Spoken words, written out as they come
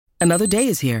Another day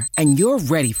is here, and you're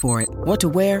ready for it. What to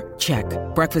wear? Check.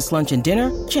 Breakfast, lunch, and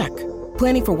dinner? Check.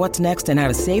 Planning for what's next and how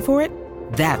to save for it?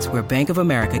 That's where Bank of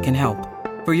America can help.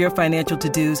 For your financial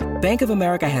to-dos, Bank of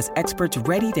America has experts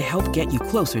ready to help get you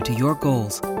closer to your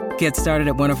goals. Get started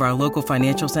at one of our local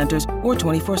financial centers or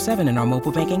 24/7 in our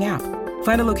mobile banking app.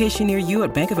 Find a location near you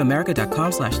at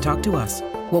bankofamerica.com/talktous.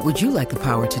 What would you like the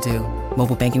power to do?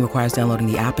 Mobile banking requires downloading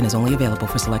the app and is only available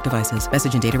for select devices.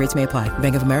 Message and data rates may apply.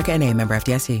 Bank of America N.A., member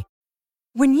FDIC.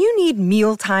 When you need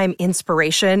mealtime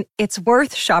inspiration, it's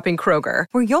worth shopping Kroger,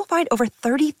 where you'll find over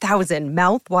 30,000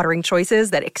 mouth-watering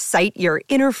choices that excite your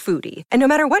inner foodie. And no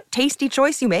matter what tasty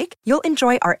choice you make, you'll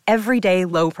enjoy our everyday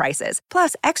low prices,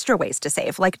 plus extra ways to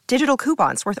save, like digital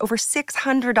coupons worth over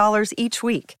 $600 each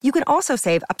week. You can also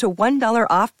save up to $1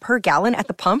 off per gallon at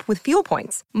the pump with fuel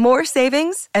points. More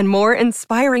savings and more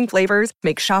inspiring flavors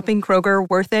make shopping Kroger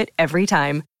worth it every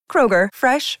time. Kroger,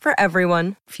 fresh for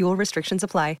everyone. Fuel restrictions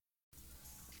apply.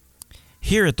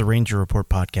 Here at the Ranger Report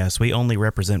podcast, we only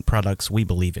represent products we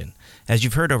believe in. As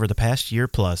you've heard over the past year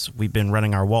plus, we've been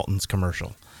running our Walton's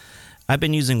commercial. I've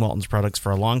been using Walton's products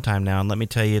for a long time now, and let me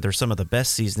tell you, they're some of the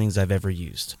best seasonings I've ever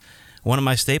used. One of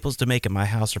my staples to make at my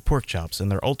house are pork chops,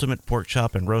 and their ultimate pork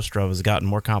chop and roast rub has gotten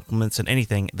more compliments than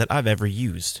anything that I've ever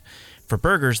used. For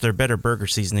burgers, their Better Burger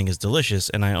seasoning is delicious,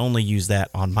 and I only use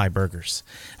that on my burgers.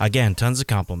 Again, tons of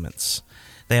compliments.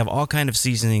 They have all kind of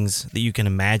seasonings that you can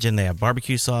imagine. They have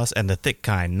barbecue sauce and the thick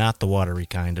kind, not the watery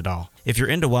kind at all. If you're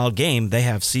into wild game, they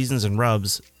have seasons and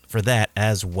rubs for that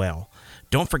as well.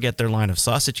 Don't forget their line of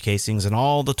sausage casings and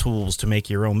all the tools to make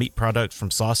your own meat products, from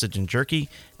sausage and jerky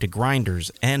to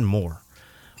grinders and more.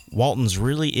 Walton's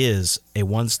really is a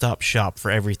one-stop shop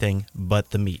for everything but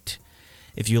the meat.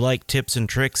 If you like tips and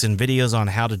tricks and videos on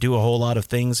how to do a whole lot of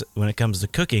things when it comes to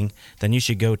cooking, then you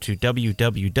should go to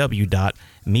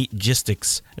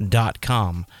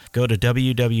www.meatgistics.com. Go to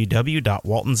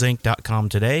www.waltonsinc.com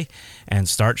today and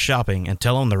start shopping, and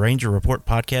tell them the Ranger Report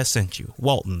podcast sent you.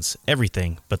 Walton's,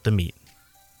 everything but the meat.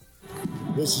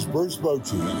 This is Bruce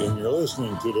Bochy, and you're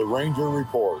listening to the Ranger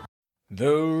Report.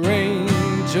 The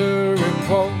Ranger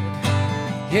Report.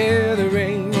 Yeah, the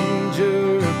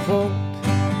Ranger Report.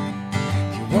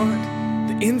 Want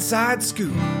the inside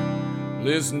scoop?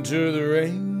 Listen to the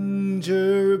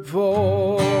Ranger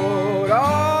Report.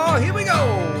 Oh, here we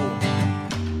go.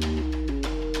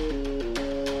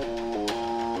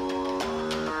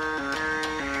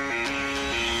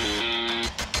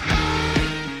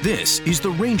 This is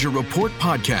the Ranger Report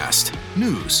podcast.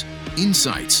 News,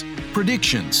 insights,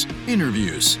 predictions,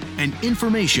 interviews, and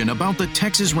information about the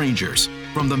Texas Rangers,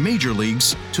 from the major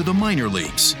leagues to the minor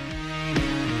leagues.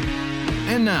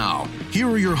 And now, here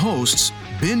are your hosts,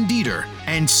 Ben Dieter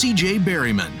and CJ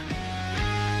Berryman.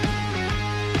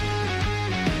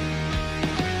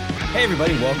 Hey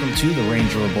everybody, welcome to the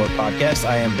Ranger Report podcast.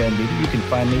 I am Ben Dieter. You can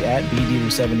find me at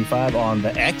BDieter75 on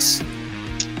the X.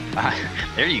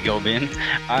 There you go, Ben.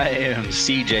 I am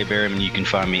CJ Berryman. You can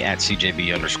find me at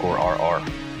CJB_RR.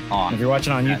 If you're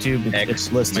watching on YouTube,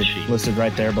 it's listed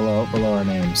right there below our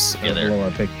names, below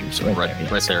our pictures.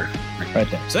 Right there.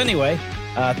 So anyway,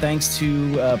 thanks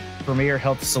to Premier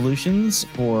Health Solutions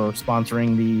for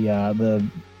sponsoring the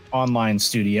online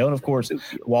studio, and of course,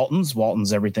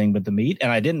 Walton's everything but the meat.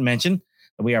 And I didn't mention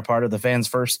that we are part of the Fans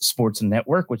First Sports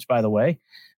Network, which, by the way,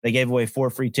 they gave away 4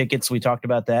 free tickets. We talked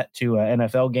about that to an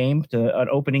NFL game, to an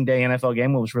opening day NFL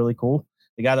game, which was really cool.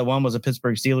 The guy that won was a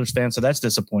Pittsburgh Steelers fan, so that's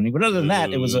disappointing. But other than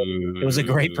that, it was a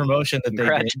great promotion that they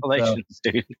did. Congratulations,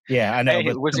 dude. Yeah, I know.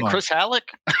 Hey, was it Chris Halleck?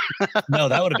 No,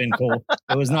 that would have been cool.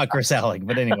 It was not Chris Halleck,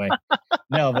 but anyway.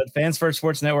 No, but Fans First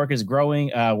Sports Network is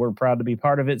growing. We're proud to be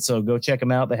part of it, so go check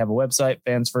them out. They have a website,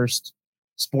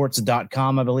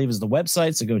 fansfirstsports.com, I believe, is the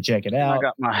website, so go check it out.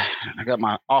 I got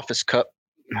my office cup.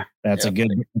 That's a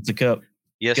cup.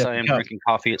 Yes, I am drinking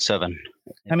coffee at 7.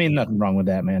 I mean, nothing wrong with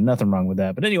that, man. Nothing wrong with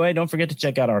that. But anyway, don't forget to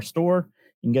check out our store.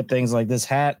 You can get things like this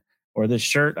hat or this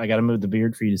shirt. I got to move the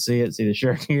beard for you to see it. See the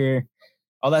shirt here.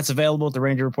 All that's available at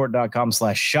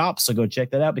therangerreport.com/shop. So go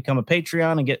check that out. Become a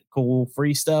Patreon and get cool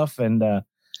free stuff, and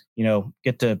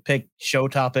get to pick show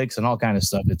topics and all kind of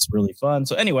stuff. It's really fun.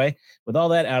 So anyway, with all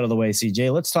that out of the way,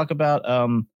 CJ, let's talk about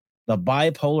the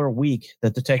bipolar week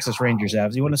that the Texas Rangers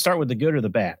have. You want to start with the good or the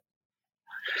bad?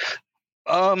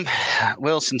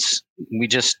 Well, since we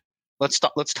let's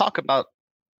talk about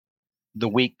the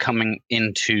week coming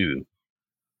into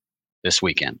this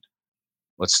weekend.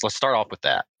 Let's start off with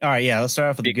that. All right, yeah, let's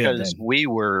start off with the good. Because we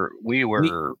Houston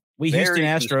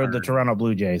Astros the Toronto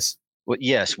Blue Jays. Well,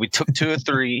 yes, we took 2 of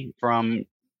 3 from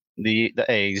the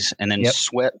A's, and then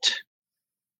swept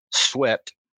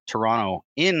Toronto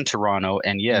in Toronto.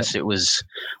 And yes, it was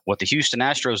what the Houston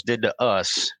Astros did to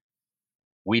us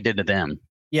we did to them.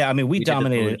 Yeah, I mean, we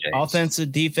dominated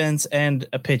offensive, defense, and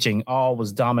pitching. All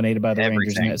was dominated by the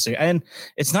Rangers in that series. And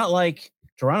it's not like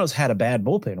Toronto's had a bad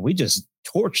bullpen. We just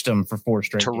torched them for 4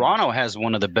 straight. Toronto has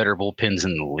one of the better bullpens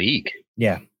in the league.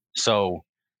 Yeah. So.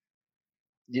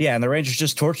 Yeah, and the Rangers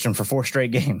just torched them for 4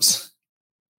 straight games.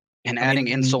 And adding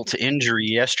insult to injury,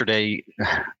 yesterday,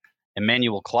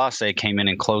 Emmanuel Clase came in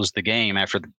and closed the game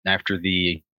after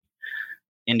the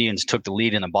Indians took the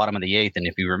lead in the bottom of the 8th. And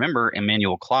if you remember,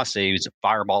 Emmanuel Clase was a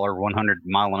fireballer,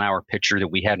 100-mile-an-hour pitcher that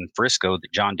we had in Frisco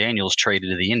that John Daniels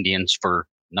traded to the Indians for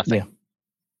nothing.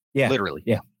 Yeah. Literally.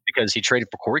 Yeah. Because he traded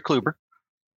for Corey Kluber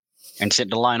and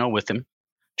sent Delino with him,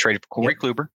 traded for Corey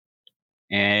Kluber,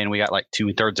 and we got like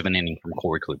 2/3 of an inning from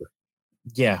Corey Kluber.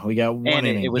 Yeah, we got one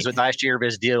inning. It was the last year of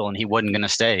his deal, and he wasn't going to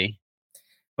stay.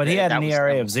 But he had an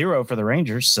ERA of 0 for the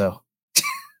Rangers, so.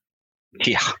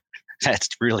 Yeah, that's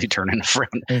really turning a frown.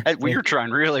 We were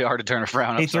trying really hard to turn a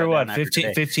frown. He threw what,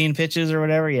 15 pitches or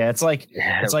whatever? Yeah, it's like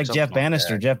Jeff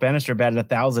Bannister. Jeff Bannister batted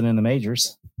 1,000 in the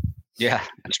majors. Yeah,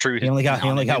 that's true. He only got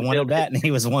one at bat, and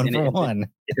he was 1 for 1.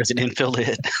 It was an infield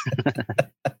hit.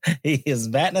 He is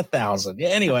batting 1,000. Yeah.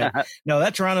 Anyway, no,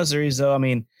 that Toronto series though, I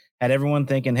mean, had everyone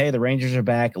thinking, "Hey, the Rangers are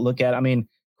back."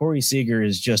 Corey Seager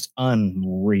is just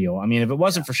unreal. I mean, if it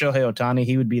wasn't for Shohei Ohtani,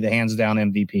 he would be the hands down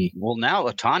MVP. Well, now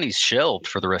Ohtani's shelved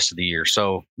for the rest of the year,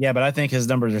 so yeah, but I think his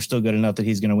numbers are still good enough that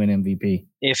he's going to win MVP.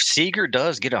 If Seager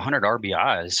does get 100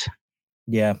 RBIs,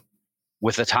 yeah,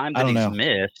 with the time that he's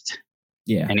missed.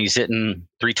 Yeah. And he's hitting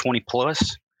 320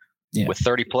 plus with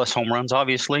 30 plus home runs,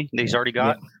 obviously, that he's already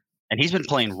got. And he's been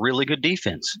playing really good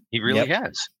defense. He really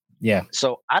has. Yeah.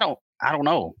 So I don't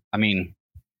know. I mean,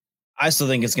 I still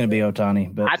think it's going to be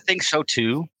Ohtani, but I think so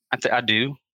too. I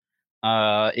do.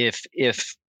 If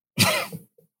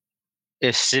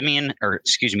if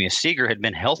Seager had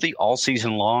been healthy all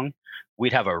season long,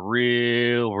 we'd have a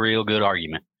real good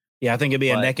argument. Yeah, I think it'd be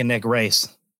a neck and neck race.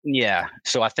 Yeah,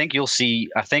 so I think you'll see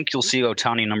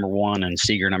Ohtani number 1 and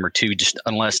Seager number 2, just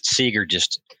unless Seager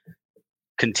just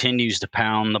continues to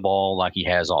pound the ball like he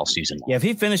has all season long. Yeah, if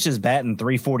he finishes batting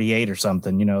 348 or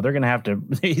something,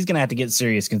 he's gonna have to get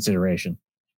serious consideration.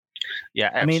 Yeah,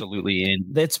 absolutely.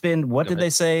 And it's been, what did they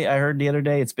say? I heard the other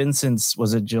day, it's been since,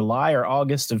 was it July or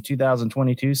August of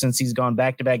 2022 since he's gone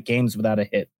back-to-back games without a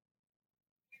hit.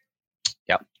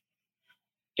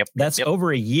 Yep. That's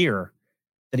over a year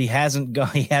that he hasn't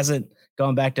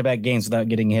gone back-to-back games without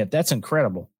getting a hit. That's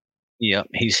incredible. Yeah,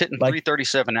 he's hitting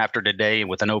 337 after today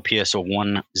with an OPS of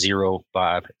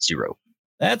 1.050.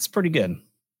 That's pretty good.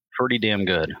 Pretty damn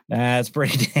good. That's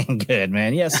pretty dang good,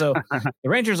 man. Yeah, so the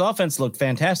Rangers offense looked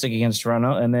fantastic against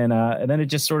Toronto, and then it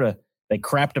just sort of, they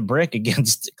crapped a brick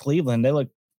against Cleveland. They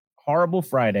looked horrible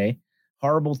Friday,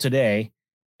 horrible today.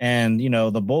 And,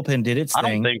 the bullpen did its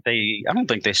thing. I don't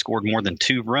think they scored more than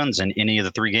 2 runs in any of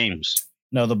the 3 games.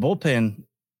 No, the bullpen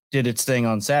did its thing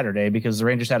on Saturday because the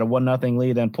Rangers had a 1-0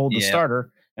 lead and pulled the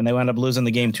starter, and they wound up losing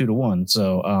the game 2-1.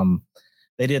 So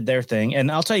they did their thing. And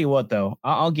I'll tell you what, though,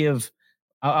 I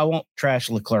won't trash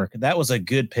Leclerc. That was a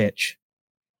good pitch.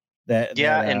 And he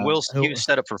was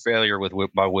set up for failure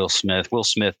by Will Smith. Will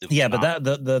Smith. But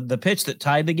the pitch that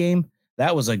tied the game,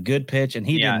 that was a good pitch, and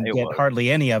he didn't get hardly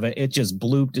any of it. It just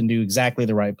blooped into exactly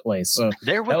the right place. So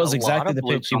that was exactly the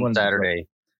pitch he wanted Saturday.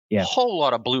 Yeah, a whole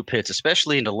lot of blue pits,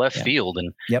 especially into left field,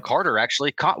 and Carter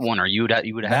actually caught one, or you would have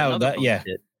had another blue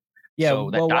pit. Yeah, so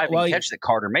that diving catch that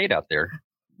Carter made out there.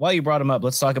 While you brought him up,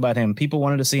 let's talk about him. People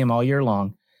wanted to see him all year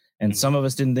long, and some of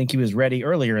us didn't think he was ready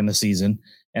earlier in the season,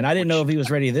 and I didn't know if he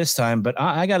was ready this time. But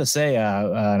I got to say,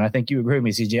 and I think you agree with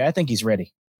me, CJ, I think he's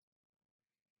ready.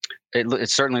 It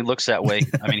certainly looks that way.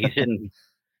 I mean,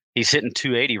 he's hitting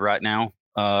 280 right now.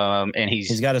 And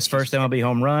he's got his first MLB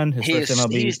home run, his first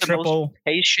MLB triple. The most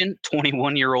patient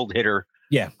 21-year-old hitter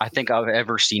I think I've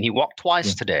ever seen. He walked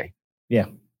twice today. Yeah.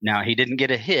 Now, he didn't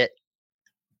get a hit,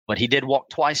 but he did walk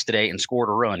twice today and scored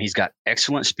a run. He's got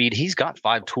excellent speed. He's got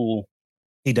 5-tool.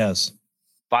 He does.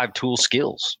 5-tool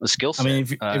skills, a skill set. I mean,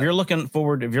 if you're looking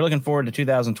forward to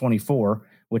 2024,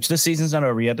 which this season's not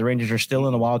over yet, the Rangers are still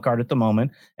in the wild card at the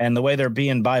moment. And the way they're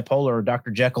being bipolar,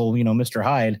 Dr. Jekyll, Mr.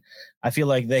 Hyde, I feel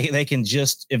like they can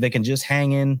just, if they can just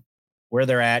hang in where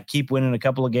they're at, keep winning a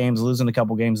couple of games, losing a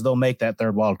couple of games, they'll make that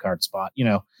third wild card spot,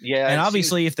 Yeah. And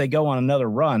obviously if they go on another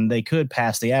run, they could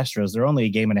pass the Astros. They're only a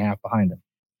game and a half behind them.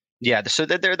 Yeah. So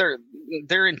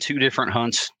they're in 2 different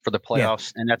hunts for the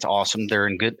playoffs, and that's awesome. They're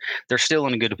still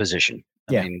in a good position.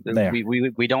 I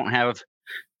mean, we don't have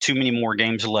too many more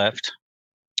games left.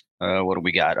 What do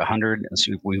we got? 100.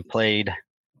 So we've played. I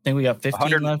think we got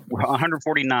 15 left.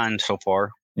 149 so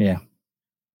far. Yeah.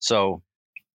 So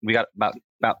we got about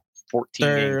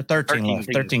 14 13 games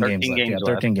left.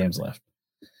 13 games left.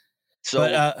 So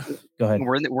go ahead.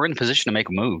 We're in a position to make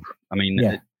a move. I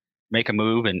mean, make a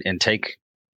move and take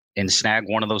and snag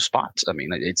one of those spots. I mean,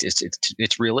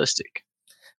 it's realistic.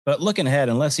 But looking ahead,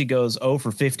 unless he goes 0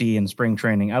 for 50 in spring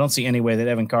training, I don't see any way that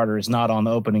Evan Carter is not on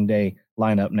the opening day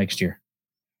lineup next year.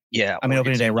 Yeah. I mean,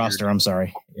 opening day roster. I'm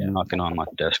sorry. Yeah. Knocking on my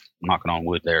desk, knocking on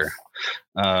wood there.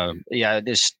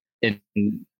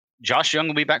 Josh Young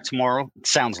will be back tomorrow.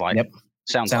 Sounds like. Yep.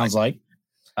 Sounds like.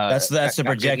 That's the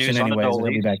projection anyway. He'll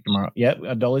be back tomorrow. Yep.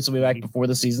 Adolis will be back before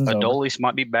the season's over. Adolis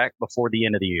might be back before the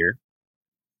end of the year.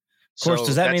 Of course,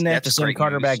 does that mean they have to send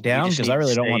Carter back down? Because I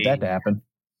really don't want that to happen.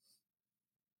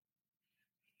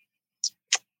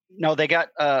 No, they got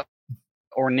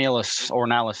Ornelas.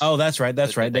 Oh, that's right.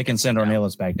 They can send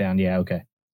Ornelas back down. Yeah, okay.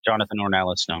 Jonathan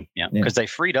Ornelas, no. Yeah, because they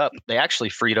actually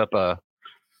freed up a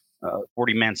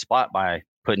 40-man spot by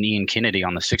putting Ian Kennedy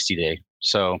on the 60-day.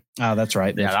 So, that's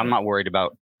right. I'm not worried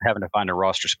about having to find a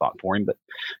roster spot for him. But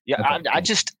yeah, okay. I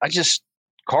just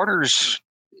Carter's.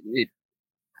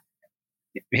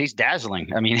 He's dazzling.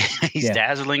 I mean, he's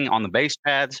dazzling on the base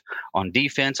pads, on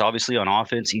defense, obviously on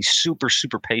offense. He's super,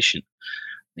 super patient.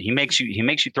 He makes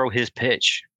you throw his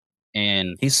pitch,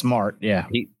 and he's smart. Yeah,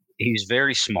 he's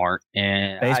very smart,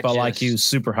 and baseball IQ is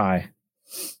super high.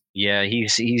 Yeah,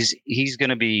 he's going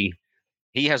to be.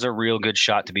 He has a real good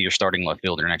shot to be your starting left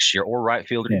fielder next year or right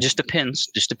fielder. Yeah. It just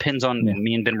depends. On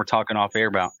me and Ben were talking off air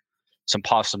about some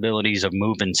possibilities of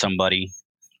moving somebody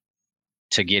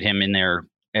to get him in there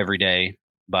every day.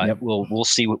 But we'll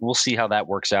see how that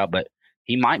works out. But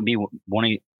he might be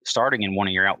starting in one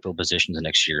of your outfield positions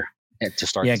next year to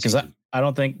start. Yeah, because I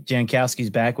don't think Jankowski's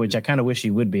back, which I kind of wish he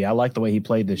would be. I like the way he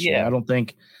played this year. I don't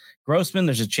think Grossman.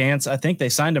 There's a chance. I think they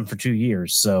signed him for 2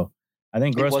 years, so I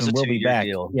think Grossman will be back.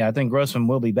 Deal. Yeah, I think Grossman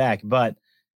will be back, but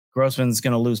Grossman's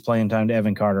going to lose playing time to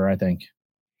Evan Carter, I think.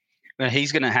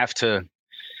 He's going to have to.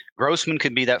 Grossman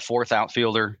could be that fourth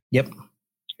outfielder. Yep.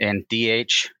 And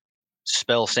DH.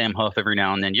 Spell Sam Huff every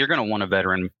now and then. You're going to want a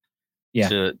veteran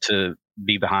to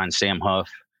be behind Sam Huff.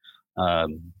 I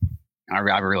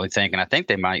really think, and I think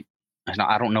they might.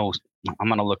 I don't know. I'm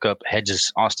going to look up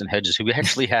Austin Hedges, who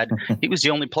actually he was the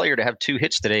only player to have 2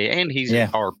 hits today, and he's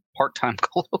our part-time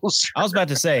closer. I was about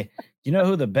to say, you know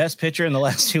who the best pitcher in the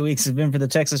last 2 weeks has been for the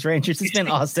Texas Rangers? It's been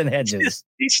Austin Hedges.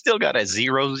 He's still got a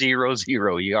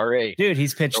 0.000 ERA. Dude,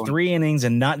 he's pitched 3 innings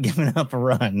and not given up a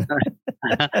run.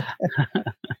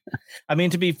 I mean,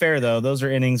 to be fair, though, those are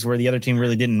innings where the other team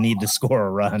really didn't need to score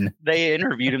a run. They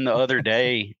interviewed him the other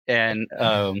day, and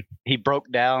he broke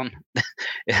down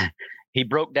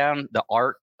the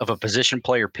art of a position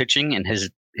player pitching, and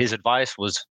his advice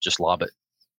was just lob it.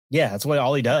 Yeah, that's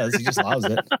all he does. He just lobs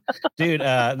it. Dude,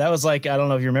 that was like, I don't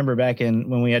know if you remember back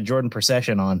when we had Jordan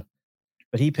Procession on,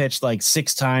 but he pitched like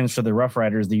 6 times for the Rough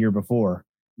Riders the year before,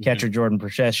 catcher Jordan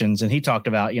Processions, and he talked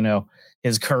about,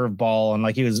 his curveball, and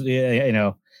like he was,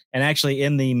 and actually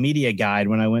in the media guide,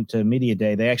 when I went to media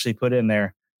day, they actually put in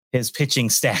there his pitching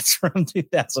stats from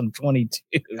 2022.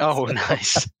 Oh,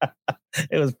 nice.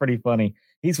 It was pretty funny.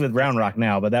 He's with Round Rock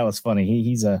now, but that was funny.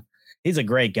 He's a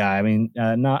great guy. I mean,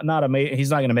 he's not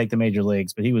going to make the major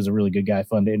leagues, but he was a really good guy,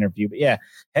 fun to interview. But yeah,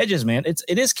 Hedges, man,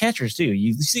 it is catchers too.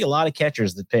 You see a lot of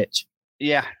catchers that pitch.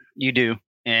 Yeah, you do.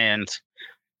 And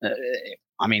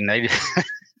I mean, they.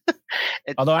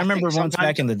 Although I remember once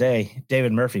back in the day,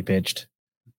 David Murphy pitched.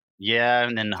 Yeah,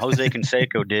 and then Jose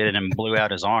Canseco did it and blew out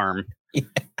his arm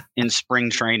in spring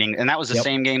training, and that was the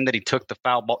same game that he took the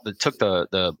foul ball, that took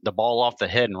the ball off the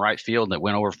head in right field that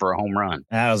went over for a home run.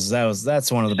 That's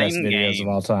one of the best videos of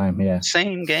all time. Yeah,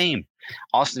 same game.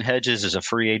 Austin Hedges is a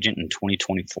free agent in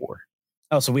 2024.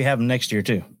 Oh, so we have him next year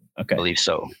too. Okay, I believe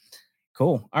so.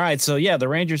 Cool. All right, so yeah, the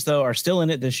Rangers though are still in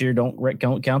it this year. Don't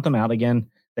count them out again.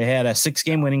 They had a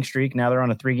 6-game winning streak. Now they're on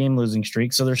a 3-game losing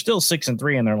streak. So they're still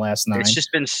 6-3 in their last 9. It's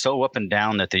just been so up and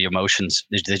down that the emotions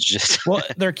just. Well,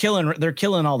 they're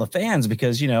killing all the fans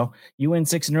because, you win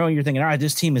 6 in a row. You're thinking, all right,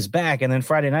 this team is back. And then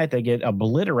Friday night they get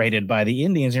obliterated by the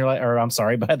Indians. And you're like, or I'm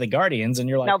sorry, by the Guardians. And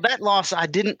you're like, now that loss, I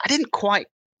didn't quite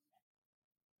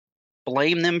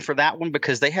blame them for that one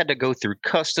because they had to go through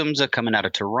customs coming out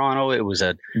of Toronto. It was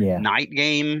a night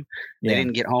game. They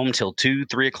didn't get home till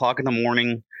 2-3 o'clock in the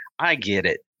morning. I get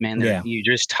it, man. You're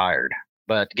just tired.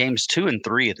 But games 2 and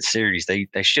 3 of the series, they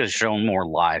should have shown more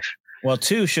life. Well,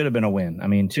 2 should have been a win. I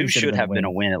mean, 2 should have been a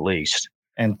win at least.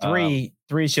 And 3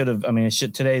 should have. I mean,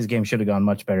 today's game should have gone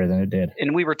much better than it did.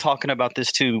 And we were talking about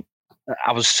this too.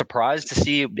 I was surprised to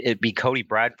see it be Cody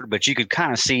Bradford, but you could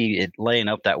kind of see it laying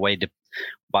up that way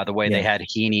by the way they had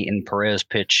Heaney and Perez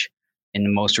pitch in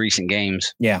the most recent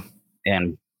games. Yeah,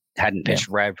 and hadn't pitched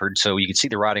Bradford, so you could see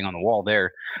the writing on the wall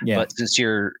there. Yeah. But since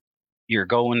you're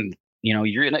going,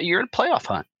 you're in a playoff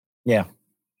hunt. Yeah.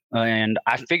 And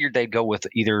I figured they'd go with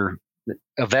either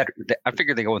a veteran. I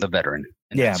figured they'd go with a veteran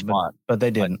in that spot. But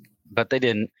they didn't. But they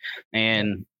didn't.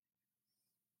 And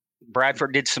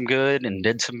Bradford did some good and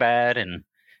did some bad, and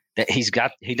that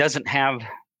he doesn't have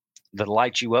the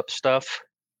light you up stuff.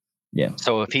 Yeah.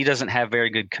 So if he doesn't have very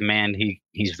good command,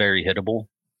 he's very hittable.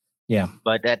 Yeah.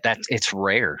 But it's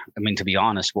rare. I mean, to be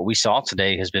honest, what we saw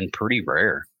today has been pretty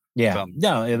rare. Yeah.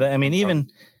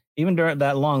 Even during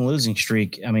that long losing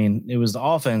streak, I mean, it was the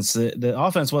offense. The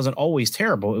offense wasn't always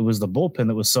terrible. It was the bullpen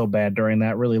that was so bad during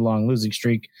that really long losing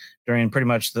streak during pretty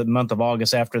much the month of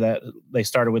August. After that, they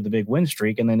started with the big win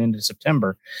streak, and then into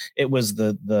September, it was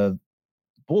the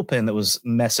bullpen that was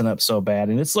messing up so bad.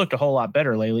 And it's looked a whole lot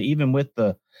better lately, even with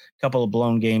the couple of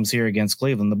blown games here against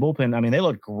Cleveland. The bullpen, I mean, they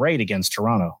looked great against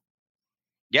Toronto.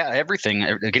 Yeah, everything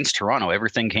against Toronto,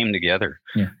 everything came together.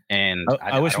 Yeah, and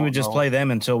I wish we would just play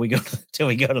them until we go to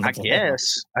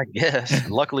the. I guess.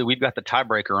 Luckily, we've got the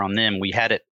tiebreaker on them. We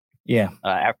had it. Yeah.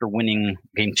 After winning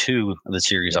game 2 of the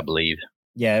series, I believe.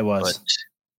 Yeah, it was.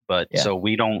 But so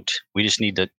we just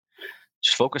need to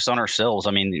just focus on ourselves.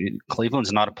 I mean,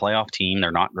 Cleveland's not a playoff team.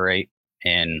 They're not great,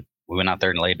 and we went out there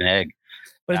and laid an egg.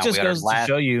 But it just goes to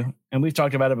show you, and we've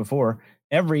talked about it before.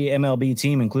 Every MLB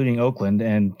team, including Oakland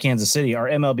and Kansas City, are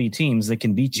MLB teams that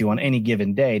can beat you on any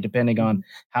given day, depending on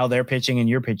how their pitching and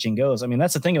your pitching goes. I mean,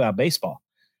 that's the thing about baseball.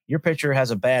 Your pitcher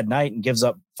has a bad night and gives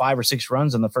up 5 or 6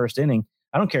 runs in the first inning.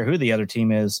 I don't care who the other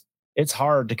team is. It's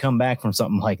hard to come back from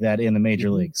something like that in the major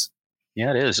leagues. Yeah,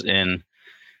 it is. And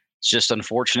it's just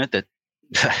unfortunate that,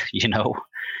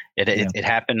 it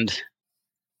happened.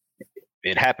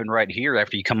 It happened right here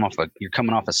after you're coming off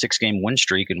a 6-game win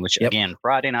streak, in which again,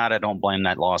 Friday night, I don't blame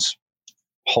that loss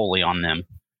wholly on them,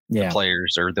 the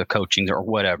players or the coaching or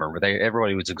whatever.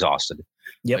 Everybody was exhausted.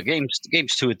 Yep.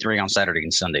 Games 2 and 3 on Saturday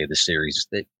and Sunday of the series,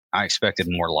 I expected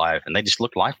more live, and they just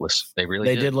looked lifeless. They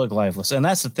did look lifeless. And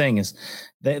that's the thing is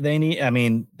they need, I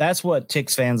mean, that's what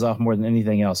ticks fans off more than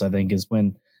anything else, I think, is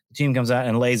when the team comes out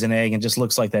and lays an egg and just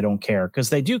looks like they don't care, because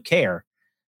they do care.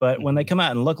 But when they come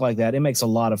out and look like that, it makes a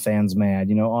lot of fans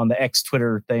mad. On the X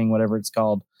Twitter thing, whatever it's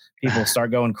called, people start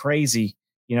going crazy,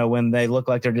 when they look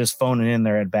like they're just phoning in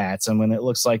their at-bats, and when it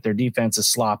looks like their defense is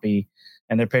sloppy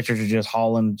and their pitchers are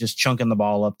just chunking the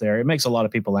ball up there. It makes a lot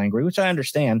of people angry, which I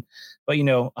understand. But,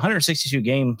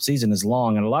 162-game season is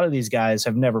long, and a lot of these guys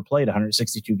have never played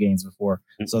 162 games before.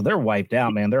 So they're wiped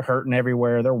out, man. They're hurting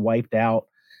everywhere. They're wiped out.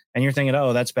 And you're thinking,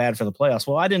 oh, that's bad for the playoffs.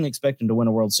 Well, I didn't expect them to win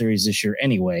a World Series this year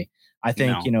anyway. I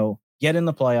think, get in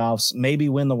the playoffs, maybe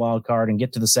win the wild card and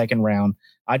get to the second round.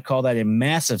 I'd call that a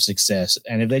massive success.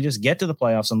 And if they just get to the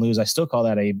playoffs and lose, I still call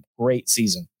that a great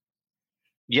season.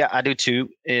 Yeah, I do too.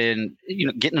 And,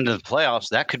 getting into the playoffs,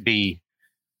 that could be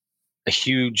a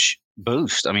huge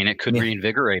boost. I mean, it could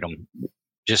reinvigorate them,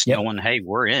 just knowing, hey,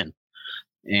 we're in.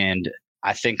 And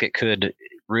I think it could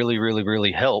really, really,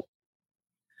 really help.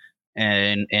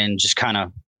 And just kind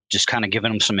of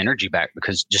giving them some energy back,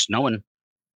 because just knowing,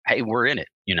 hey, we're in it,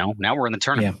 now we're in the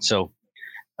tournament. Yeah. So,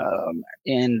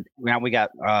 and now we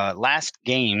got last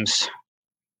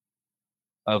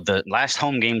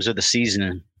home games of the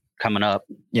season coming up.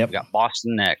 Yep. We got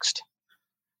Boston next.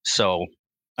 So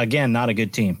again, not a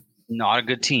good team. Not a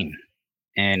good team.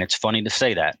 And it's funny to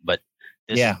say that, but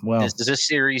this is a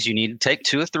series you need to take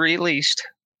 2 or 3 at least,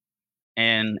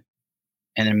 and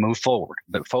then move forward.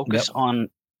 But focus on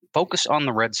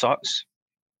the Red Sox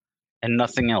and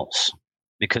nothing else.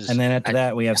 And then after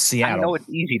that, we have Seattle. I know it's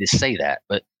easy to say that,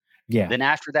 but then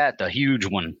after that, the huge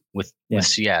one with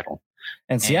Seattle.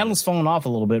 And Seattle's fallen off a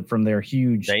little bit from their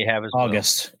huge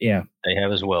August. Well. Yeah. They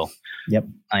have as well. Yep.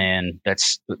 And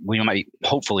we might be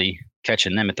hopefully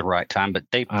catching them at the right time, but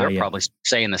they're probably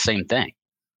saying the same thing.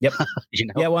 Yep.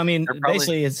 Yeah, well, I mean,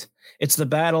 basically it's the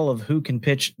battle of who can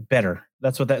pitch better.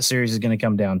 That's what that series is going to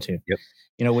come down to.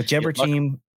 Yep. Whichever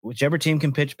team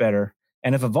can pitch better.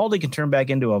 And if Eovaldi can turn back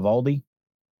into Eovaldi,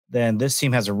 then this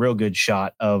team has a real good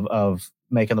shot of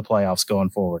making the playoffs going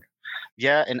forward.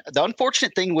 Yeah, and the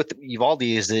unfortunate thing with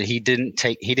Eovaldi is that he didn't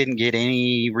get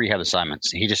any rehab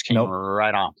assignments. He just came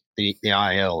right off the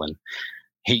IL, and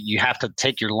you have to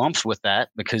take your lumps with that,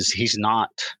 because he's not.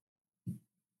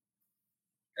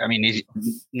 I mean, he's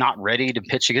not ready to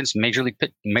pitch against major league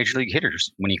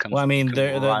hitters when he comes. Well, I mean, he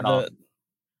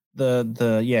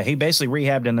basically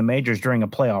rehabbed in the majors during a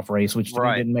playoff race, which to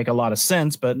me didn't make a lot of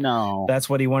sense, but that's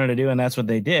what he wanted to do, and that's what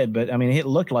they did. But I mean, it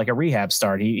looked like a rehab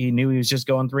start. He knew he was just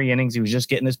going 3 innings. He was just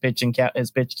getting his pitch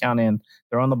count in,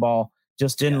 throwing the ball,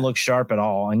 just didn't look sharp at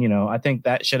all. And I think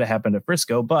that should have happened at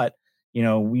Frisco, but you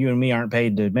and me aren't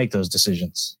paid to make those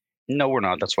decisions. No, we're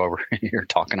not. That's why we're here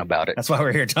talking about it. That's why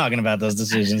we're here talking about those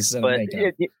decisions. But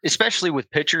especially with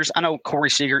pitchers, I know Corey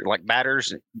Seager, like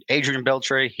batters, Adrian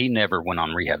Beltre, he never went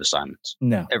on rehab assignments.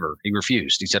 No. Ever. He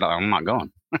refused. He said, I'm not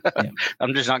going. Yeah.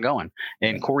 I'm just not going.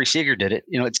 And Corey Seager did it.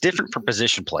 It's different for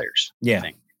position players. Yeah. I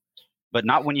think. But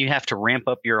not when you have to ramp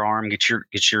up your arm, get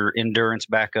your endurance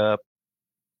back up,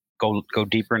 go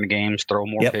deeper into games, throw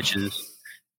more pitches.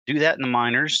 Do that in the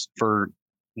minors for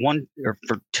 1 or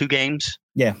for 2 games.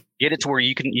 Yeah. Get it to where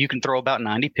you can throw about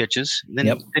 90 pitches,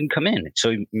 then come in.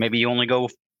 So maybe you only go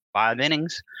 5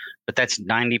 innings, but that's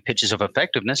 90 pitches of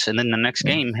effectiveness. And then the next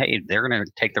game, hey, they're going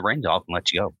to take the reins off and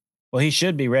let you go. Well, he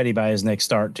should be ready by his next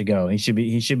start to go. He should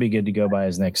be good to go by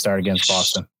his next start against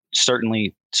Boston.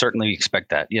 Certainly expect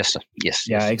that. Yes.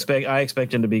 Yeah, I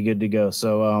expect him to be good to go.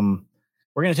 So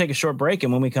we're going to take a short break,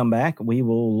 and when we come back, we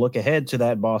will look ahead to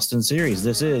that Boston series.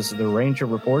 This is the Ranger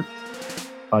Report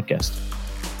podcast.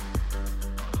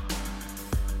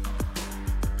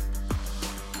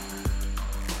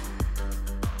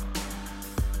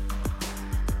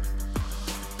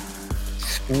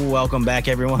 Welcome back,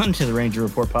 everyone, to the Ranger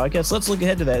Report podcast. Let's look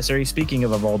ahead to that series. Speaking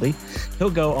of Eovaldi, he'll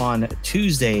go on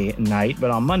Tuesday night,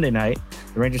 but on Monday night,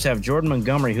 the Rangers have Jordan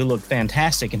Montgomery, who looked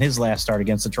fantastic in his last start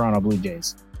against the Toronto Blue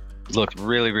Jays. Looked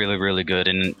really, really, really good,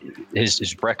 and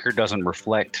his record doesn't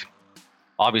reflect,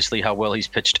 obviously, how well he's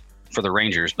pitched for the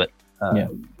Rangers, but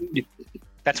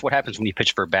that's what happens when you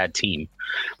pitch for a bad team.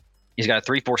 He's got a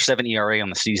 3.47 ERA on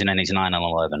the season, and he's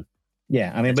 9-11.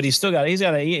 Yeah, I mean, but he's got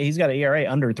an ERA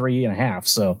under 3.5,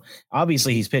 so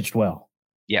obviously he's pitched well.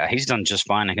 Yeah, he's done just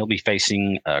fine, and he'll be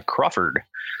facing Crawford,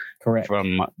 correct,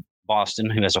 from Boston,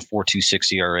 who has a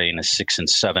 4.26 ERA and is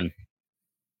 6-7,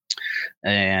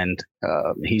 and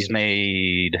he's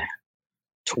made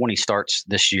 20 starts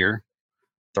this year,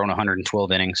 thrown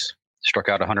 112 innings, struck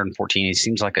out 114. He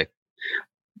seems like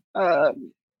I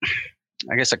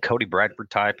guess a Cody Bradford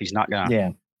type. He's not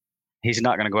gonna. He's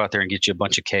not going to go out there and get you a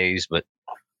bunch of Ks, but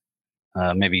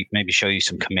maybe show you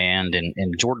some command.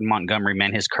 And Jordan Montgomery,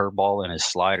 man, his curveball and his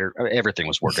slider, everything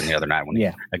was working the other night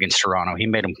against Toronto. He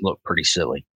made him look pretty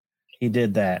silly. He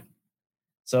did that.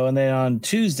 So, and then on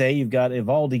Tuesday, you've got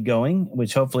Eovaldi going,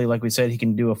 which hopefully, like we said, he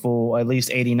can do a full at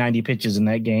least 80, 90 pitches in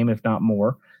that game, if not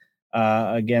more,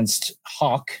 against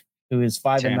Hawk, who is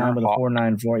 5-9 with a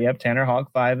 4.94. Yep, Tanner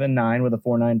Hawk, 5-9 with a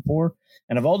 4.94.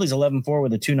 And Evaldi's 11-4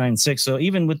 with a 2.96. So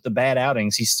even with the bad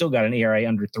outings, he's still got an ERA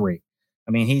under 3.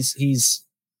 I mean,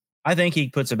 I think he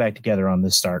puts it back together on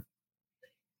this start.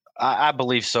 I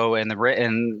believe so.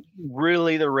 And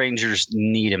really the Rangers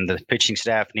need him. The pitching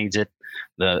staff needs it.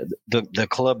 The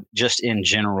club just in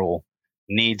general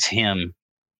needs him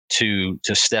to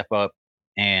step up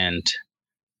and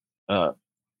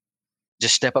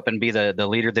just step up and be the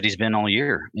leader that he's been all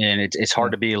year. And it's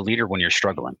hard to be a leader when you're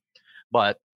struggling,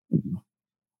 but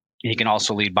he can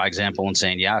also lead by example and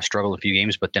saying, I struggled a few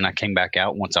games, but then I came back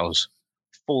out once I was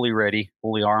fully ready,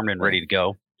 fully armed and ready to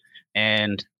go.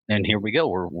 And here we go.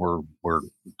 We're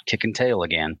kicking tail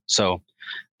again. So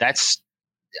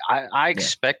I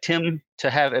expect him to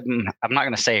have, I'm not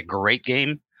going to say a great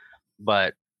game,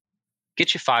 but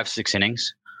get you 5-6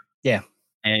 innings. Yeah.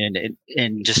 And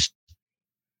just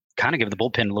kind of give the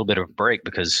bullpen a little bit of a break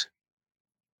because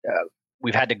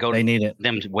we've had to go to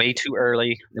them way too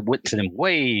early. It went to them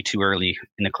way too early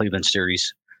in the Cleveland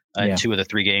series, 2 of the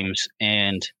 3 games.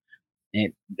 And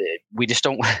we just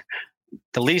don't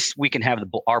 – the least we can have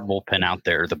our bullpen out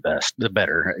there, the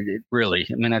better. Really.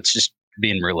 I mean, that's just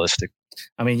being realistic.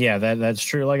 I mean, yeah, that's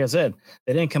true. Like I said,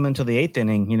 they didn't come until the 8th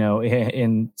inning,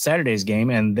 in Saturday's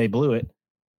game, and they blew it.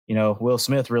 Will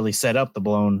Smith really set up the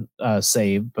blown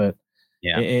save, but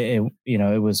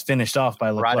it was finished off by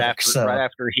Leclerc.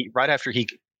 Right after he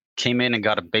came in and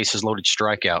got a bases loaded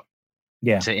strikeout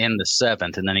to end the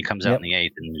 7th, and then he comes out in the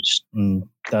 8th and just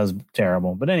that was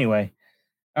terrible. But anyway,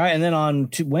 all right. And then on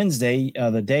Wednesday,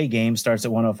 the day game starts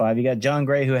at 1:05. You got John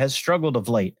Gray, who has struggled of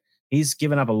late. He's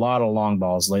given up a lot of long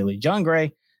balls lately. John Gray,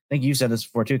 I think you said this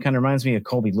before too, kind of reminds me of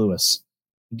Colby Lewis.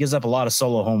 He gives up a lot of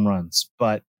solo home runs,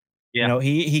 but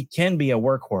he can be a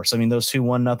workhorse. I mean, those 2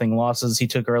 1-0 losses he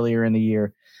took earlier in the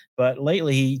year, but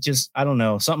lately he just, I don't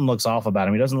know, something looks off about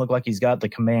him. He doesn't look like he's got the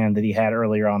command that he had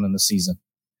earlier on in the season.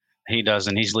 He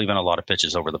doesn't. He's leaving a lot of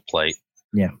pitches over the plate.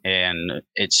 Yeah. And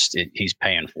he's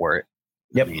paying for it.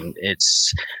 Yep. I mean,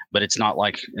 it's not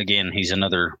like, again, he's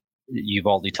another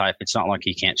Eovaldi type. It's not like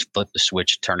he can't flip the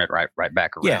switch, turn it right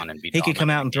back around and be. He could come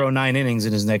out and throw 9 innings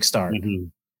in his next start. Mm-hmm.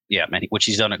 Yeah, man, which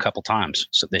he's done a couple times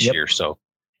this year. So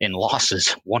in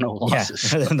losses, 1-0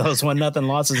 losses. Yeah. Those 1-0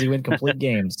 losses, he went complete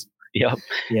games. Yep.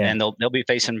 Yeah. And they'll be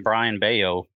facing Brian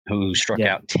Bayo who struck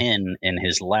out 10 in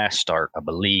his last start, I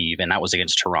believe, and that was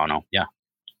against Toronto. Yeah.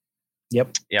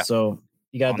 Yep. Yeah. So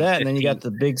you got that, and then you got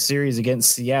the big series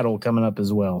against Seattle coming up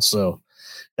as well. So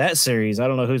that series, I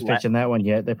don't know who's pitching that one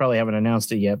yet. They probably haven't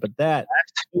announced it yet, but that's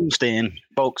Tuesday,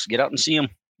 folks, get out and see them.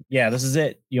 Yeah, this is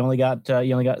it. You only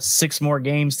got 6 more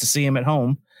games to see them at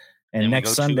home, and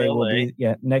next Sunday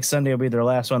will be their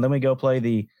last one. Then we go play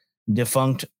the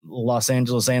defunct Los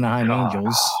Angeles Anaheim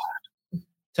Angels.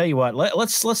 Tell you what,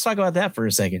 let's talk about that for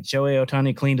a second. Shohei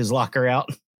Ohtani cleaned his locker out,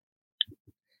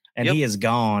 and he is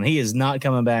gone. He is not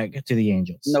coming back to the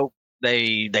Angels. Nope.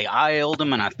 They IL'd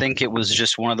him, and I think it was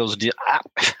just one of those.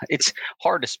 It's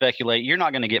hard to speculate. You're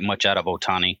not going to get much out of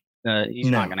Ohtani. He's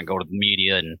not going to go to the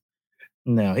media and.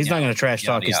 No, he's not going to trash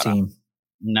talk his team.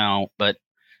 No, but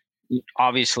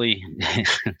obviously,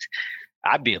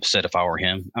 I'd be upset if I were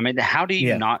him. I mean, how do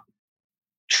you not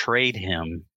trade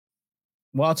him?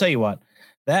 Well, I'll tell you what.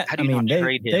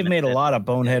 They've made a lot of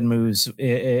bonehead moves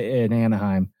in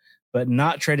Anaheim, but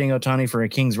not trading Ohtani for a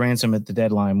king's ransom at the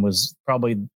deadline was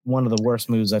probably one of the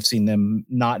worst moves I've seen them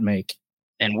not make.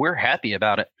 And we're happy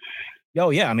about it.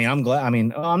 Oh, yeah. I mean, I'm glad. I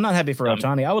mean, I'm not happy for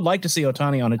Ohtani. I would like to see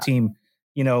Ohtani on a team,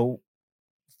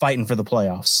 fighting for the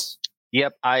playoffs.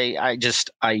 Yep. I'm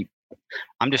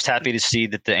just happy to see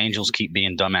that the Angels keep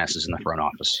being dumbasses in the front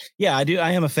office. Yeah, I do.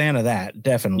 I am a fan of that.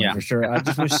 Definitely, for sure. I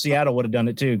just wish Seattle would have done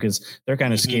it too, because they're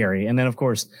kind of scary. And then, of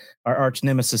course, our arch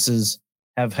nemesis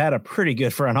have had a pretty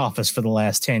good front office for the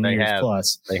last 10 years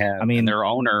plus. They have. I mean, and their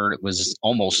owner was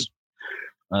almost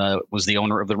was the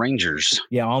owner of the Rangers.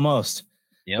 Yeah, almost.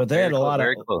 Yep, but they had a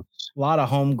lot of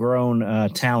homegrown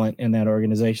talent in that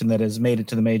organization that has made it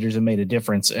to the majors and made a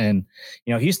difference. And,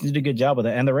 Houston did a good job with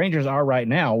it. And the Rangers are right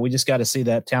now. We just got to see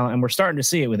that talent. And we're starting to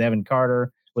see it with Evan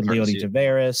Carter, with Leody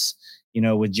Taveras,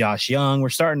 with Josh Young. We're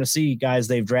starting to see guys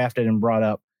they've drafted and brought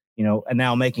up, and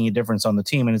now making a difference on the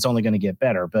team. And it's only going to get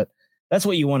better. But that's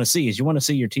what you want to see, is you want to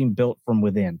see your team built from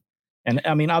within. And,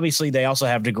 I mean, obviously they also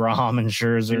have DeGrom and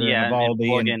Scherzer and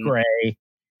Eovaldi and Gray.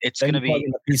 It's going to be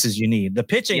the pieces you need. The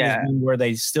pitching is where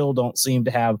they still don't seem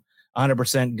to have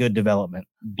 100% good development.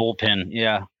 Bullpen,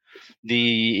 yeah.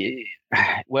 And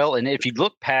if you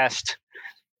look past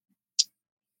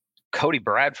Cody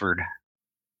Bradford,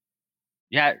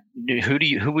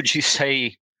 who would you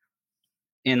say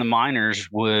in the minors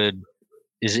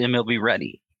is MLB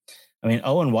ready? I mean,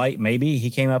 Owen White, maybe he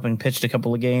came up and pitched a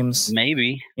couple of games.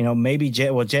 Maybe, maybe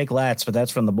Jake Latz, but that's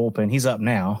from the bullpen. He's up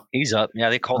now. He's up. Yeah,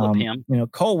 they called up him.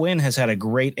 Cole Winn has had a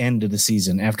great end to the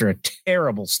season after a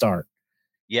terrible start.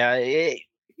 Yeah,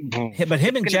 but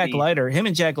him and Jack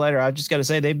Leiter, I've just got to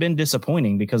say they've been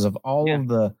disappointing because of all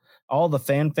the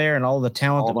fanfare and all the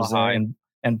talent that was there,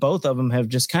 and both of them have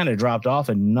just kind of dropped off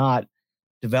and not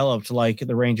developed like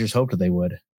the Rangers hoped they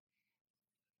would.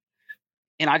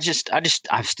 And I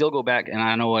still go back, and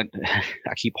I know I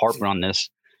keep harping on this.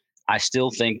 I still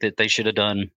think that they should have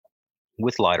done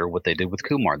with Leiter what they did with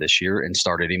Kumar this year and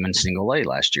started him in single A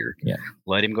last year. Yeah.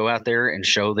 Let him go out there and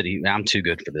show that I'm too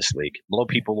good for this league. Blow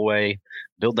people away,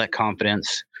 build that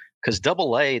confidence. Because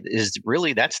Double A is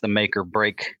really, that's the make or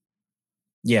break.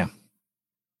 Yeah.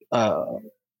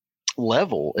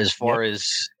 Level as far as,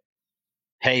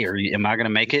 hey, am I going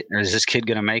to make it, or is this kid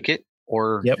going to make it?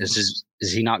 Or is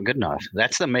he not good enough?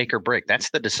 That's the make or break. That's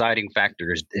the deciding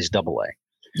factor is Double A.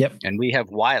 Yep. And we have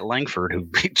Wyatt Langford, who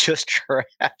we just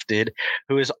drafted,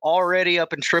 who is already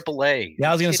up in Triple A. Yeah,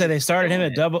 I was going to say they started him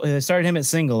at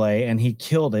Single A, and he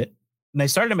killed it. And they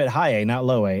started him at High A, not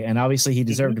Low A, and obviously he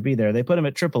deserved to be there. They put him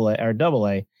at Triple A or Double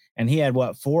A, and he had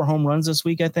 4 home runs this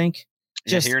week, I think.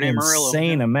 Just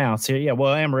insane amounts here. Yeah,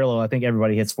 well, Amarillo, I think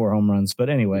everybody hits 4 home runs, but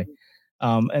anyway.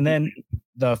 And then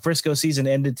the Frisco season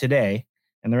ended today,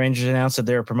 and the Rangers announced that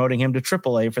they're promoting him to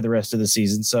AAA for the rest of the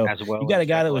season. So you got a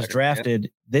guy that was drafted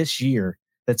this year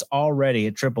that's already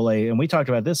at AAA. And we talked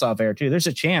about this off air too. There's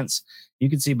a chance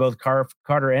you could see both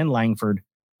Carter and Langford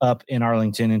up in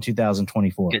Arlington in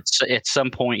 2024. At some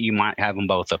point, you might have them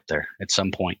both up there at some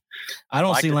point. I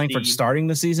don't see Langford starting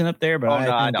the season up there, but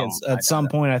I think at some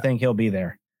point, I think he'll be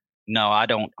there. No, I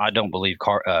don't believe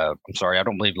I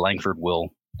don't believe Langford will.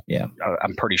 Yeah.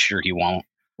 I'm pretty sure he won't.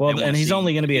 Well, and he's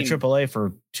only going to be at AAA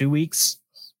for 2 weeks.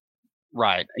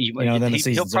 Right. Then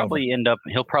he'll probably end up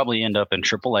in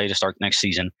AAA to start next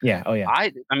season. Yeah. Oh yeah.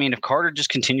 I mean, if Carter just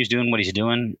continues doing what he's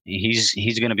doing, he's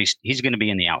going to be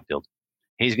in the outfield.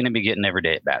 He's going to be getting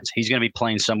everyday at bats. He's going to be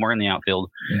playing somewhere in the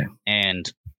outfield,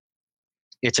 and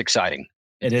it's exciting.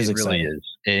 It exciting. Really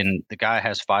is. And the guy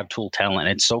has 5-tool talent. And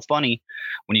it's so funny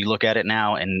when you look at it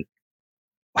now, and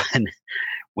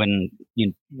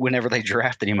whenever they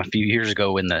drafted him a few years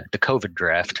ago in the COVID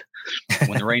draft,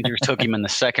 when the Rangers took him in the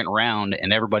second round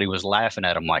and everybody was laughing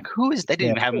at him like, who is, they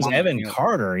didn't have him on, Evan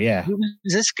Carter. Yeah. Who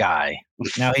is this guy?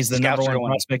 Now he's the number one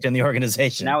prospect in the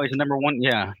organization. Now he's the number one.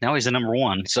 Yeah. Now he's the number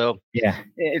one. So yeah,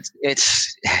 it's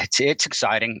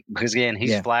exciting because again,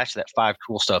 he's flashed that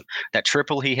 5-tool stuff, that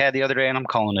triple he had the other day, and I'm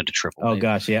calling it a triple. Oh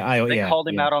gosh. Yeah. They called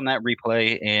him out on that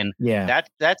replay, and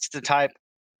that's the type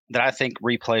that I think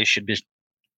replay should just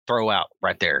throw out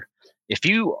right there. If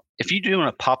you doing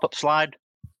a pop-up slide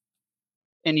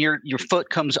and your foot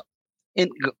comes in,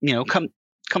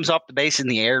 comes off the base in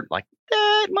the air like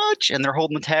that much, and they're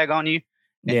holding the tag on you,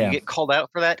 and you get called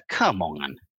out for that, come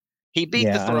on. He beat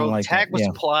the throw. The tag was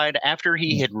applied after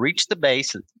he had reached the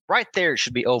base. Right there, it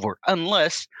should be over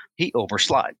unless he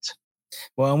overslides.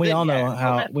 Well, and we all know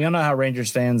how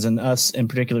Rangers fans and us in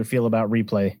particular feel about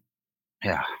replay.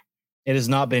 Yeah. It has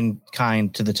not been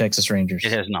kind to the Texas Rangers.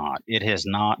 It has not. It has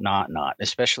not.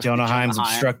 Especially Jonah Heim's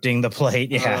obstructing the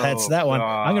plate. Yeah, that's that one.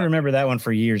 I'm going to remember that one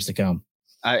for years to come.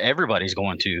 Everybody's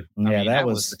going to. That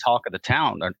was the talk of the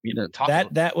town.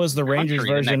 That was the Rangers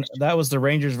version. That was the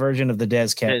Rangers version of the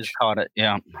Dez catch. Dez caught it.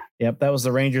 Yeah. Yep. That was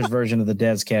the Rangers version of the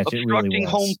Dez catch. It really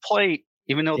was. Home plate,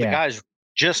 even though the guy's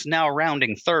just now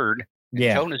rounding third.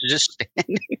 Yeah. Jonah's just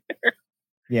standing there.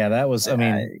 Yeah, that was, and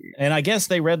I guess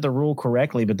they read the rule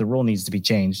correctly, but the rule needs to be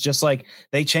changed. Just like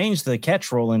they changed the catch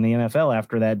rule in the NFL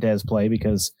after that Dez play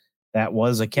because that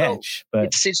was a catch.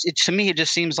 But to me, it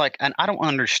just seems like, and I don't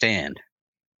understand.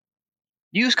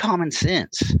 Use common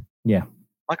sense. Yeah.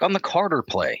 Like on the Carter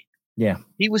play. Yeah.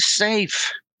 He was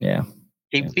safe. Yeah.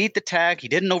 He beat the tag. He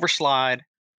didn't overslide.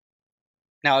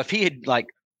 Now, if he had like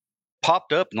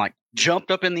popped up and like jumped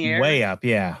up in the air. Way up.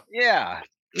 Yeah. Yeah.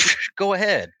 Go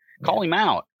ahead. Call him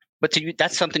out. But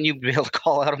that's something you'd be able to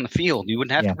call out on the field. You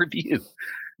wouldn't have to review.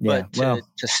 But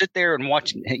to sit there and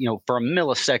watch, for a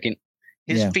millisecond,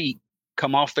 his feet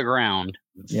come off the ground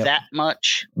that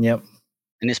much. Yep.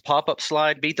 And his pop-up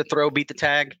slide, beat the throw, beat the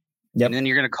tag. Yep. And then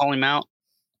you're going to call him out?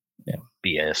 Yeah.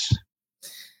 BS.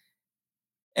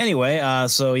 Anyway,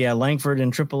 Langford in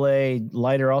AAA,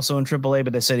 Leiter also in AAA,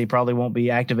 but they said he probably won't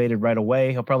be activated right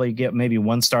away. He'll probably get maybe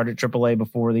one start at AAA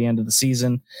before the end of the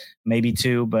season, maybe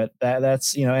two. But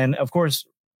that's and of course,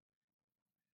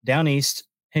 Down East,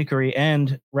 Hickory,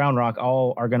 and Round Rock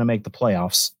all are going to make the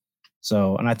playoffs.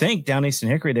 So, and I think Down East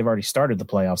and Hickory, they've already started the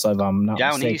playoffs. If I'm not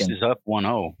mistaken. Down East is up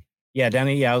 1-0. Yeah, Down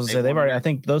East. Yeah, I was say they've already. I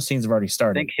think those teams have already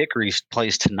started. I think Hickory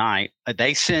plays tonight.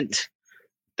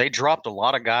 They dropped a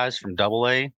lot of guys from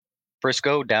AA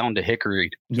Frisco down to Hickory.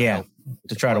 To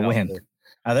try to win.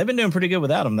 They've been doing pretty good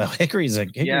without him, though. Hickory's a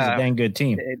dang good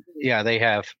team. They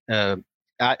have.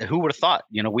 Who would have thought?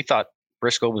 We thought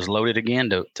Frisco was loaded again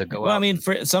to go out.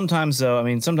 Well, sometimes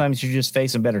you're just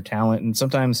facing better talent, and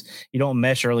sometimes you don't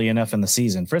mesh early enough in the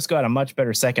season. Frisco had a much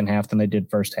better second half than they did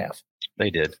first half.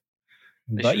 They did.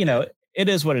 But, it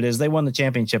is what it is. They won the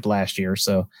championship last year,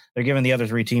 so they're giving the other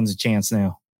three teams a chance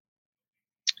now.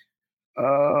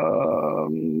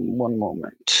 One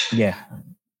moment. Yeah.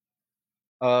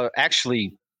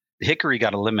 Actually, Hickory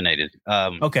got eliminated.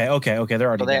 Okay. They're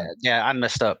already. So I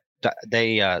messed up.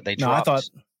 They dropped. No, I thought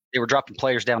they were dropping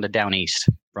players down to Down East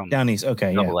from Down East.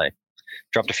 Okay, AA.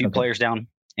 Dropped a few players down,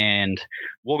 and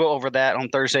we'll go over that on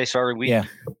Thursday. Sorry,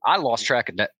 I lost track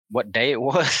of what day it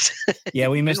was. Yeah,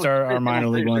 we missed our minor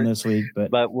league one this week,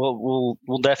 but we'll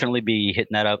definitely be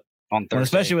hitting that up on Thursday. And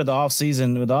especially with the off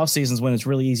season, when it's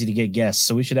really easy to get guests.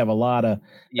 So we should have a lot of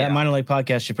that minor league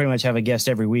podcast should pretty much have a guest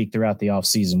every week throughout the off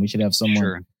season. We should have someone.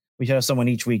 Sure. We should have someone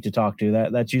each week to talk to.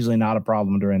 That's usually not a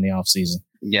problem during the off season.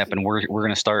 Yep, and we're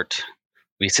going to start.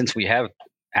 Since we have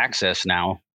access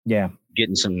now. Yeah,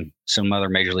 getting some other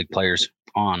major league players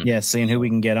on. Yeah, seeing who we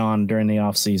can get on during the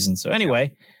off season. So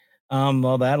anyway.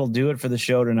 That'll do it for the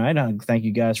show tonight. Thank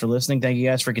you guys for listening. Thank you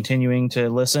guys for continuing to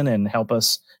listen and help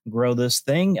us grow this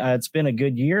thing. It's been a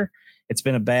good year. It's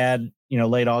been a bad,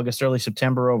 late August, early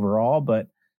September overall, but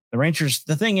the Rangers,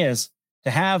 the thing is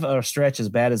to have a stretch as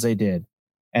bad as they did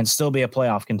and still be a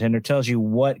playoff contender tells you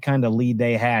what kind of lead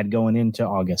they had going into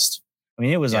August. I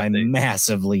mean, it was a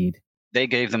massive lead. They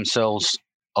gave themselves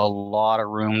a lot of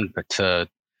room to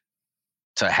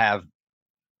have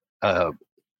a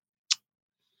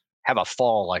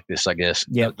fall like this, I guess.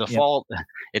 Yeah. The fall,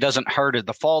 it doesn't hurt it.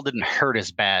 The fall didn't hurt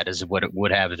as bad as what it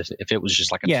would have if it was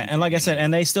just like and like I said,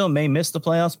 and they still may miss the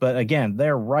playoffs, but again,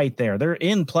 they're right there. They're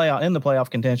in the playoff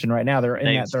contention right now. They're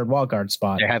in that third wild card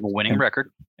spot. They have a winning record.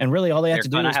 And really all they have to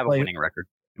do is have a winning record.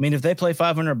 I mean, if they play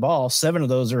 500 ball, 7 of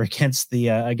those are against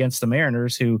the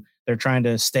Mariners, who they're trying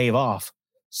to stave off.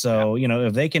 So,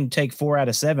 if they can take 4 out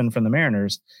of 7 from the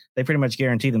Mariners, they pretty much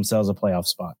guarantee themselves a playoff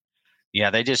spot. Yeah,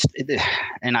 they just,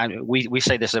 we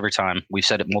say this every time. We've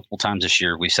said it multiple times this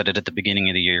year. We said it at the beginning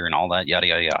of the year and all that, yada,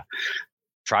 yada, yada.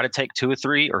 Try to take 2 or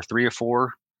 3 or 3 or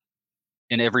 4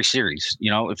 in every series,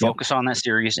 focus on that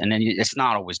series. And then it's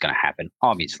not always going to happen,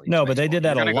 obviously. No, but they did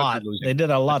that a lot. They did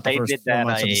a lot the first 4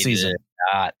 months of the season.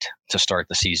 To start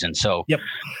the season. So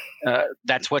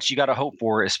that's what you got to hope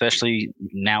for, especially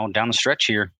now down the stretch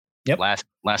here. Yep.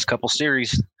 Last couple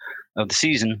series of the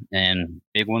season, and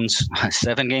big ones,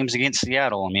 7 games against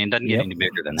Seattle. I mean, it doesn't get any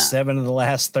bigger than that. 7 of the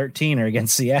last 13 are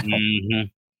against Seattle. Mm-hmm.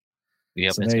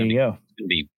 Yep. So there you go. It's going to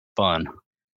be fun.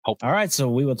 Hopefully. All right. So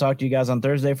we will talk to you guys on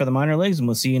Thursday for the minor leagues, and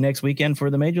we'll see you next weekend for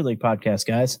the Major League podcast,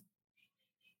 guys.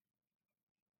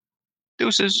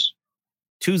 Deuces.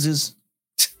 Chooses.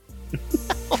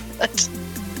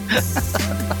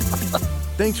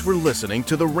 Thanks for listening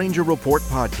to the Ranger Report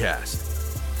podcast.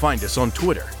 Find us on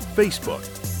Twitter, Facebook,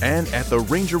 and at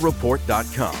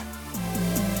therangerreport.com.